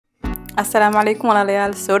السلام عليكم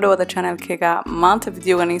walaalayaal soo dhawaada channelkayga maanta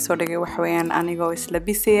videogan soo dhigay waxa weeyaan anigoo isla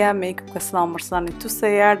bisaya makeup ka sidaan marsan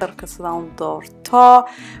tusaya dharka sidaan doorto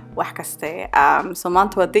wax kaste so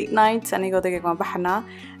maanta waa date night anigoo dagayga baxna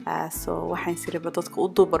so waxaan sirba dadka u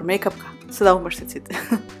duubar makeup ka sidaan u marsatid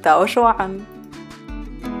taawasho waxaan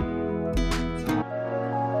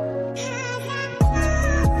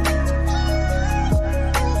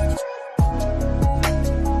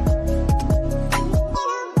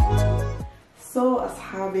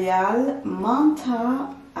asxaabiyaal maanta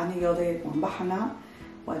anigoo dagayga baxna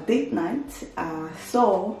waa date night so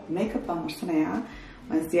makeup baan marsanayaa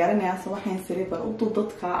waan diyaarinayaa so waxaan sirba u duub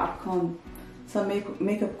dadka arkoon so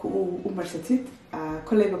makeup ka u marsatid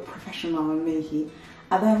kollayba professional meehi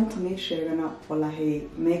adaan runta mee sheegana wallahi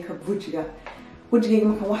makeup wajigayga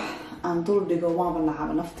marka wax aan dul dhigo waaba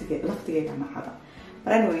nacaba laftigayga nacaba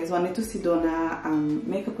but anyways waan itusi doonaa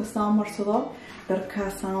makeup ka saan marsado dharka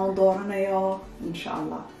saan dooranayo insha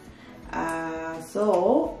Allah so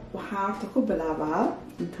waxaan horta ku bilaabaa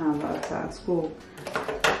intaan marka isku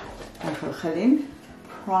khalin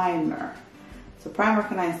primer so primer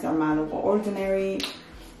kana isticmaalo ordinary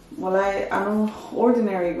wallahi anu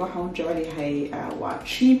ordinary waxaan jecel yahay waa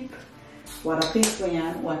cheap waa raqiis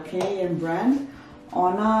weeyaan waa Canadian brand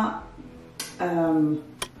ona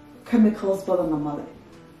chemicals badan male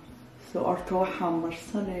so horta waxaan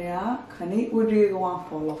marsanayaa kani wajigayga waan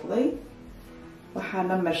foolofday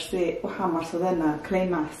waxaan marsadana clay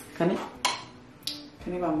mask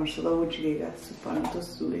kani baan marsada wajigayga super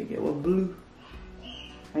intusuulayga waa blue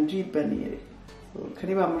ajiib baniyay so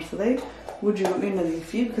kani baan marsaday wajiga in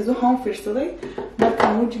nadiifiyo because waxaan fiirsaday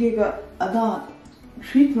markaan wajigayga adaa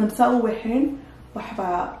treatment saa u waxeen waxba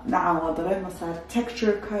dhacaan waa dareemaysaa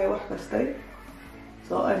texture kay wax kastay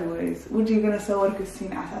so anyways wajigana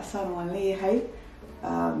sawarkiisiin asaasan waan leeyahay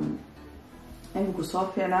anigu soo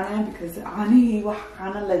fiicnaanaya because caanihi wax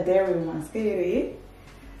caana la dairy waan iska yareeyay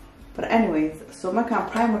but anyways so markaan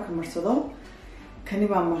primer ka marsado kani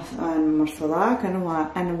baan marsadaa kani waa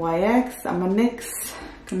NYX ama NYX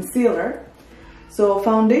concealer so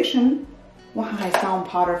foundation waxaan haystaa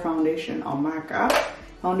powder foundation oo MAC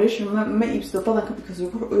foundation ma iibsado badanka because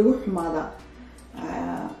ugu xumaada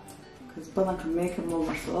because badanka makeup ma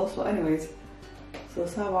marsado so anyways so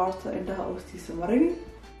saaba horta indhaha hoostiisa marin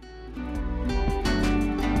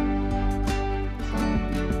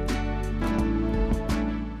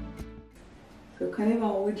so kani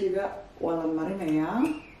baan wajiga wala marinayaa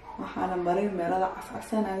waxaana marin meelada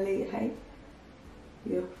cascasan aan leeyahay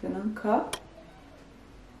iyo finanka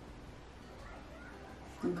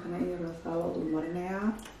sankana iyo rasaawadu marinayaa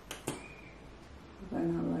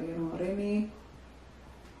waxaana la yaro marini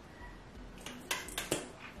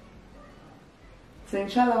so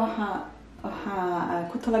inshallah waxaa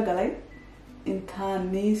ku talagalay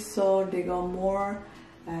intaan soo dhigo more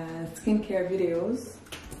skincare videos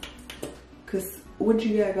because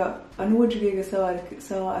wajigayga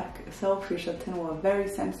soo fiirshateen waa very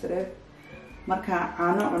sensitive marka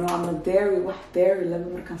caano cuno ama wax dairy laba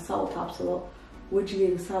markaan saa u taabsado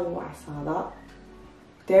wajigayga saa u casaadaa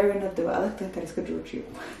dairyna daba adagta inta iska joojiyo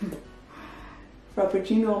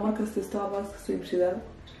frappuccino markasta Starbucks kasoo iibsadaa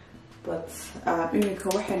but imika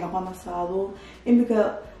waxay noqonaysaa aduu imika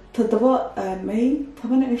 7 May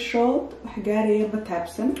 10 ishood wax gaaraya ma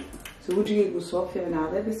taabsan so wajigaygu soo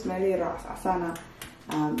fiicnaaday bas meelihii raacasana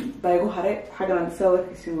baygu hare xaggan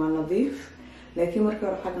sawirkiisii waa nadiif laakiin markii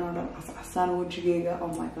hore xaggan oo dhan cascasaan wajigayga oh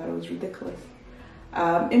my god it was ridiculous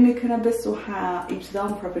imikana bas waxaa iibsadaa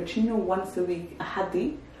frappuccino once a week axadii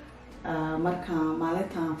marka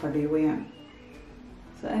maalintaan fadhiyo weeyaan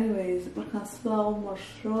so anyways markaan sidaa u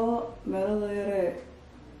marsho meelada yare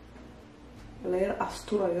la yar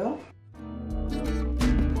asturayo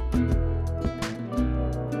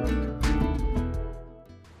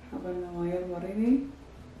habana waa yar marini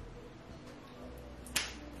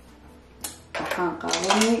waxaan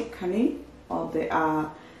qaadanay kani oo the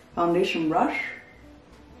foundation brush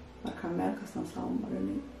markaan meel kastaan saa u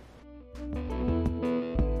marini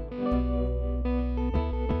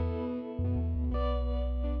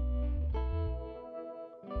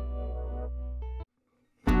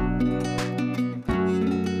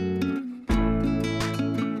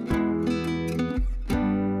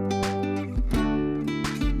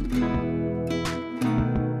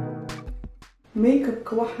makeup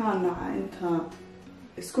ka waxaan nacaa inta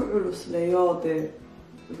isku culus leeyo the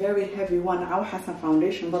very heavy one waxaan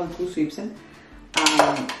foundation badan ku soo iibsan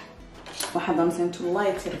waxaan dansan to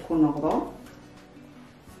light ku noqdo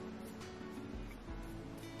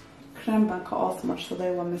crème baan ka off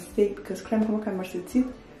marsaday waa mistake because crème ka markaan marsatid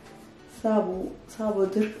saabu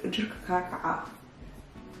jirka kaa kaca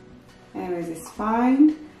anyways it's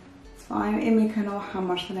fine. Iminkana waxaan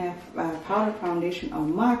marsanaya powder foundation oo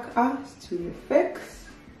MAC ah Studio Fix.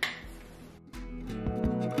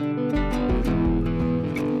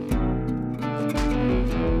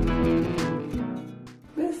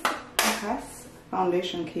 This has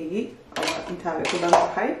foundation kegi oo intaa bay ku dhan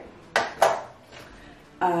tahay.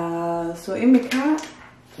 So iminka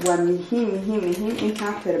waa muhiim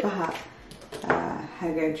intaan xirbaha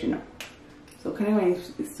hagaajino. So kan waan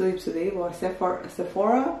soo iibsaday waa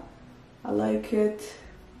Sephora. I like it.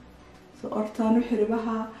 So ortaan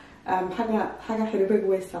xirbaha xaga xirbaha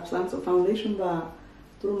way saabsan. So foundation ba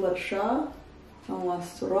dul marshaa and waa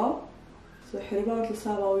straw. So xirbaha la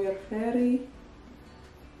saaba oo yar fairy.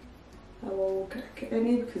 Awo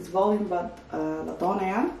kani because volume ba la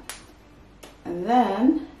doonaya. And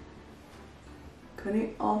then can you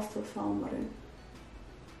also marin?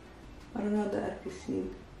 I don't know the RPC.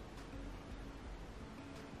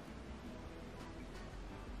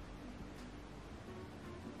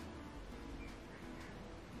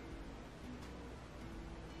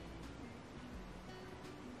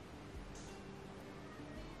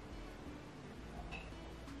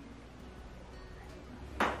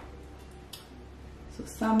 So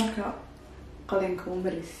samarka qalinka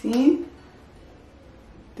umarisiin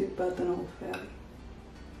dib baadana u faaray.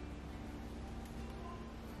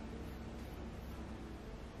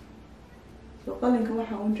 So qalinka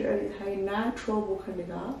waxaan u jecel yahay natural buu ka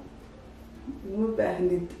dhigaa. Uma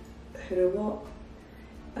baahnid xirabo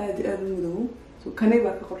aad u madow. So kani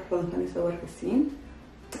baa ka qurux badan kani sawirka siin.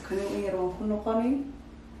 Kani u yar waan ku noqonay.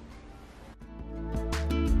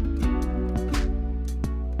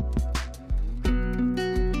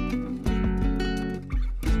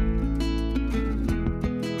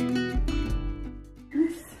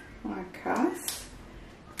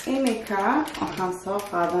 Iminka waxaan soo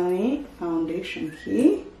qaadanay foundation kii.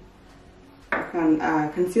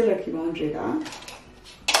 Concealer kii baan u jeedaa.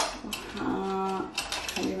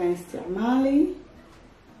 Kani baan isticmaalay.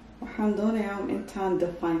 Waxaan doonayaa intaan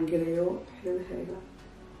define geliyo xirabahayga.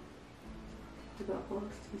 Sida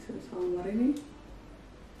hoostiisa soo marinay.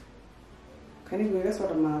 Kani buu iga soo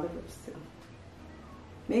dhamaaday basta.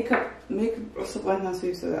 Makeup cusub waan soo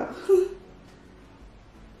iibsadaa.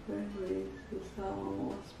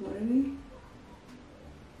 Was marini.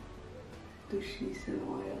 Dushiisa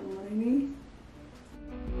waa yar marini.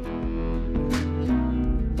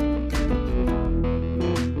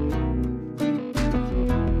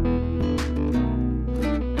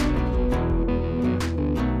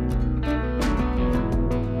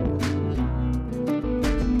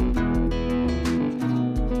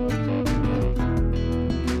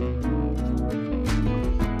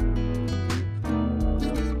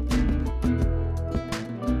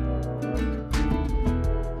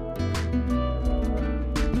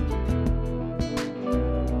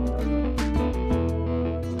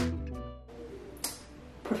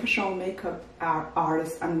 Professional makeup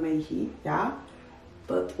artist and mahi, yeah,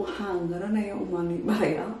 but waxaan garanaya umani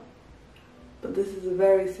baraya. But this is a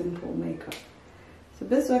very simple makeup. So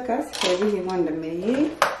this wakas really waan dhameeyay.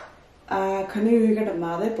 Kani iga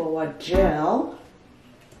dhamaaday ba waa gel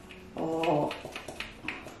oo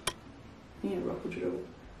waa ku jiro.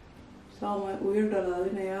 So waan u yar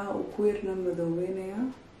dhalaalinayaa oo ku yarna madoweynayaa.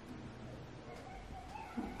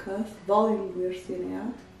 Markaas volume u yar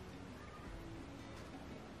siinayaa.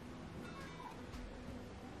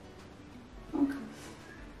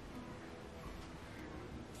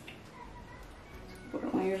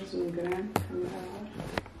 Here's some gram.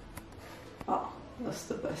 Oh, that's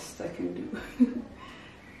the best I can do.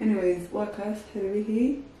 Anyways, wakas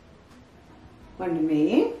hirihi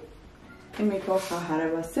wanamay. Imiko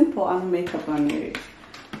kaharaba simple and makeup on it.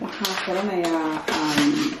 Waxaan xiranaya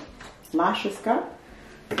lashes ka.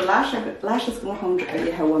 The lashes ka waxaan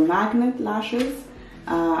jecelahay waa magnet lashes.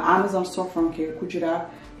 Amazon storefront ke ku jira.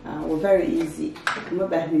 Were very easy. Uma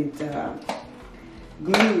baahnid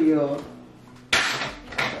glue your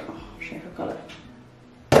color.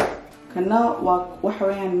 Kana waxa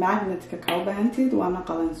weeyaan magnet ka ka baahantid waana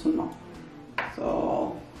qalan sunno.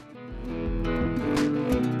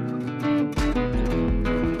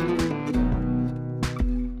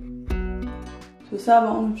 So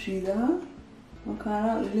saba unjida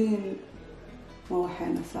makana lean ma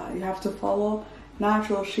waxana saa. You have to follow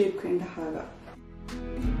natural shape ka indhahaga.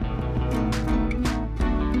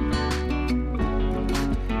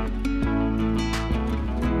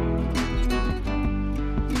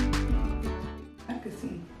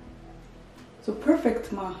 So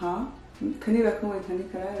perfect maha. Kani ba kan way tani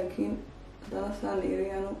kara lakin hadana saan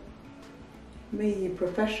iriano may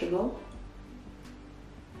professional.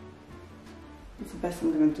 That's the best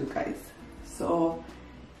I'm gonna do, guys. So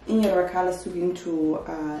in your kala sugin to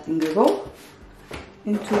ingago.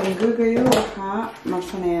 Into wadaagayo waxaan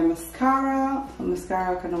marsanaya mascara.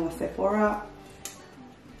 Mascara kana waa Sephora.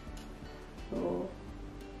 So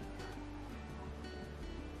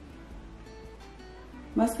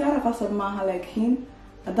mascara qasab maaha, laakiin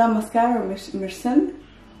hadaa mascara marsan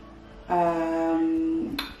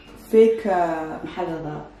fake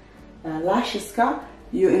maxalada lasheska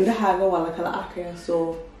iyo indhahaaga waa la kala arkaya.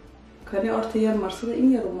 So kani horta yar marsada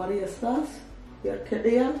in yar mariya saas yar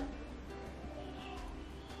kiciya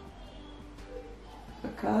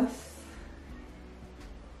markaas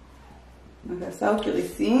saa u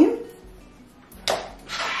kicisiin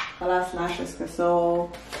khalaas lasheska. So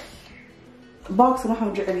box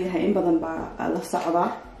waxaan jecel yahay in badan baa la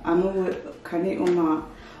socda anigu kani uma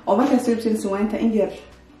oo markaa sirtin suwaanta in yar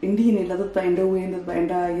indhihiina la dad baa indho weyn dad baa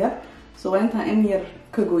indhaha yar. So inta in yar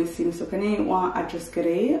ka goysiin. So kani waa adjust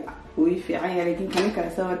gareey way fiican yahay, laakiin kani kale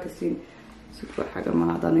sawirkiin super xaga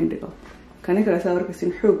ma hadan indhigo. Kani kale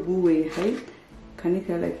sawirkiin xoog buu weeyahay, kani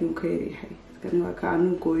kale laakiin ka yar yahay. Kani waa ka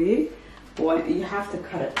anu gooyay. You have to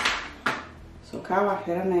cut it. So ka waa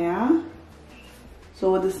xiranaya.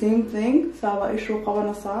 So with the same thing, sawa ishu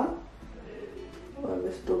qabanaysa oo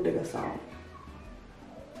bas dul dhigaysa.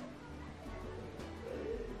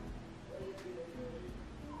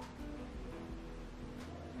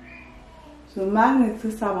 So magnet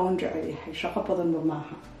sawa on jecel yahay, shaqo badan ba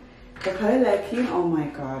maaha. Kale laakiin oh my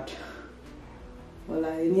god.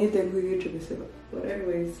 Wallahi niyadda ku jabisay. But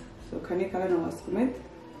anyways, so kani kale na waa iskumid.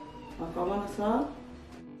 Waa qabanaysa.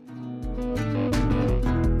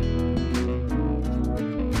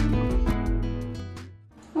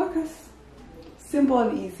 Simple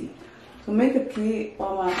and easy. So makeup key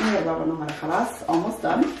almost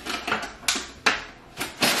done.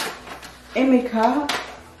 Imika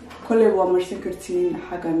كل وامرسين كرتين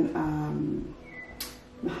حاجة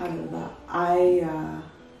محل eye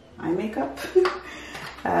makeup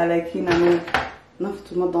لكن أنا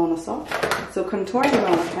نفط مضانة صح. So contour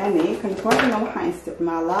لو مكاني contour لو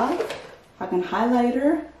حنستعمله حاجة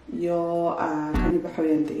highlighter يو كاني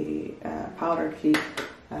بحوي عندي powder كي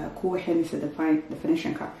كو حين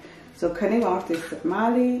definition كا. So كاني وقت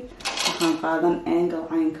استعمالي حن قادن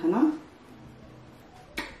angle عين كنا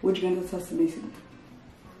وجه عند تسميسين.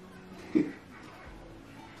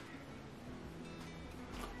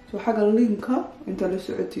 So حاجة لينكا انت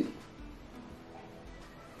لسعتي.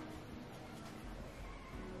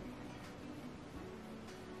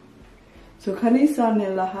 So كاني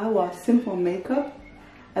صارني لها و simple makeup.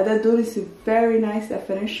 هذا دوري is very nice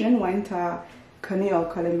definition وانت كاني أو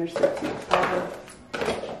كلمة مرسيتي.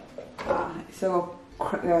 يسوي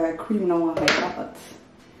cream نوعها فقط.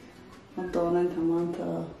 نضعنا انت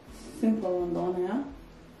مانتا simple نضعنا.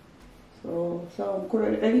 So كل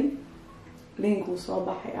العلي لينك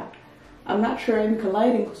وصباح يا. I'm not sure إنك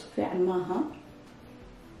lighting كسفي عن ماها.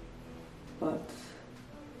 But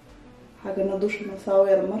حاجة ندوش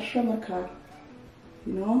مساوي المرشة مركا.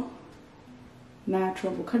 You know.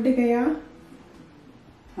 Natural وكدقيا.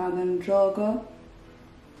 هذا نجوغا.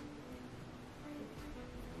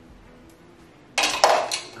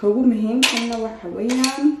 كوبو مهين كنا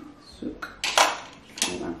وحويان سوق.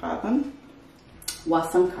 هذا قاعدن.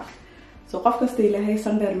 واسنكا. So قف كستي لهي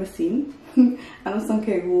سندر مسين. أنا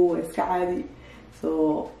سنكا هو إسكا عادي. So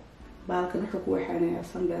بالك نحكو حنا يا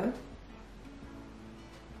سندر.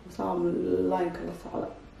 وصام لايك الله تعالى.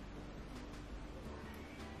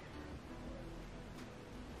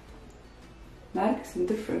 Mark some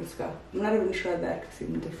difference ka. I'm not even sure that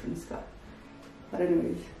some difference ka. But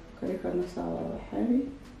anyways, كريكا نساوي حالي.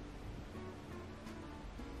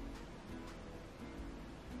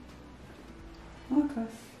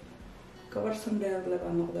 هاكاس. كبر سندر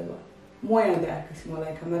لبا نقدبا. مويا داك اسمه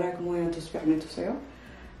لا كاميرا مويا تسبعني تسيو.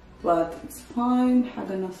 But it's fine.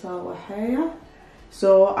 حاجة نساوي حيا.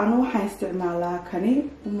 So أنا وحين استعمالها كني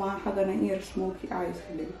وما حاجة نير smoky eyes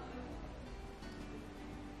كلي.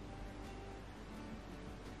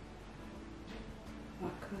 I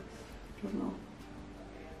don't know.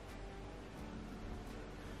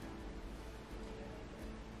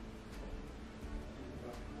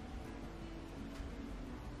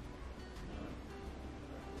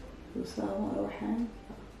 يساوي روحان.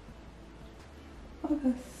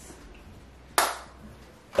 بس.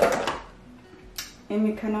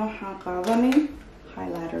 إمي كانوا حقاضني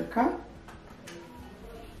highlighter كا.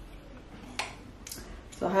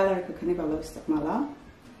 So highlighter كني بالله استعمالها.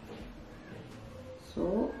 So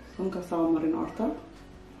سنكا سوا مرين أرتا.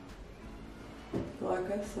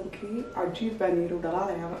 واقع سنكي عجيب بنيرو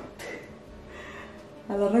دلالة يا رب.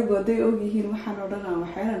 هذا الرجل ده يوجي هنا وحنا ودنا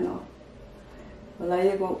وحنا. والله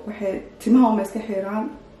يجوا واحد تمها وما يسكح حيران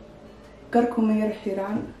قركم ير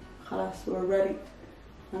حيران خلاص we're ready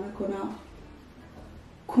أنا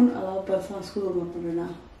كن على بلسان سكول مقولنا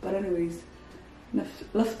but anyways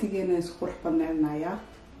لفتي جينا يسقط بنعنا يا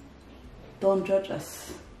don't judge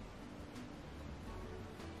us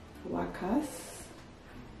واكاس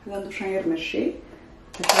هذا دوشان يرمشي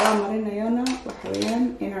الكلام مرينا يونا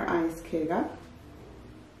وحويان inner eyes كيغا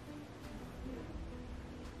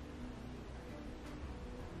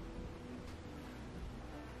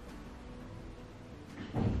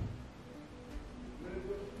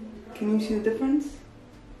Can you see the difference?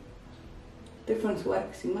 Difference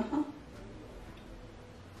works معها.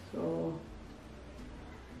 So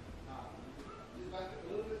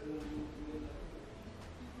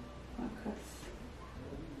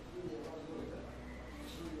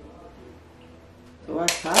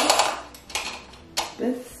what's that?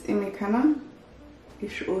 This imikana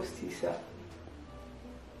ish ostisa.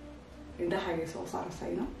 Inda حاجة صار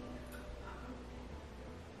ساينا.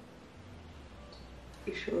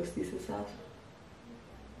 Ish ostisa صار.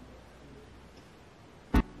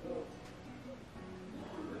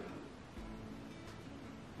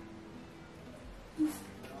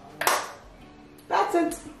 That's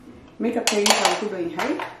it. Makeup thing I'm doing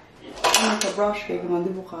hey. Makeup brush كي كمان دي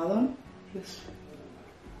بقالن. Just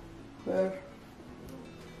where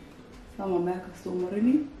some makeup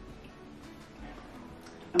سومرني.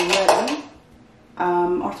 I'm ready.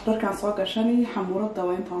 أرتدر كان صاغ عشاني حمورة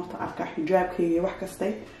دوين تنرت أركح حجاب كي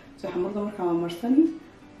وحكستي. so حمورة دمر كمان مرسني.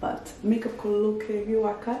 but makeup كله كي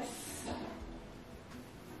وحكس.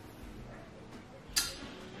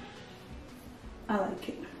 I like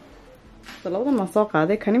it. So لو ده مساق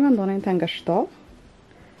هذا كاني من دونين تنقشطه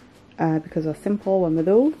because it's simple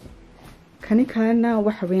ومذوب كاني كأنه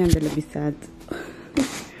وحويان باللبسات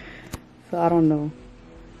so I don't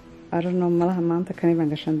know مالها مانتا كاني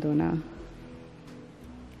بنقشن دونا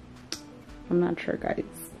I'm not sure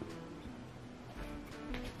guys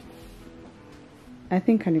I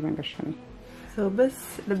think كاني بنقشني so بس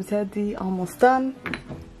اللبسات دي almost done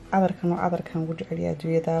عذر كان وجه عليها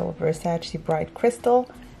دويدا و Versace Bright Crystal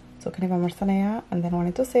so كاني بمرسنايا and then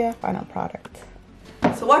wanted to say final product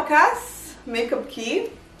so wakas makeup key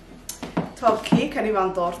top key كاني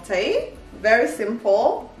بندورتي very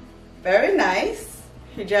simple very nice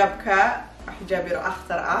حجاب يرو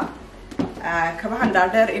أخترعه كمان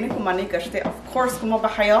داردر إنكم ماني كشتي of course كم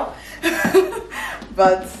بحياة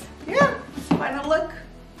but yeah final look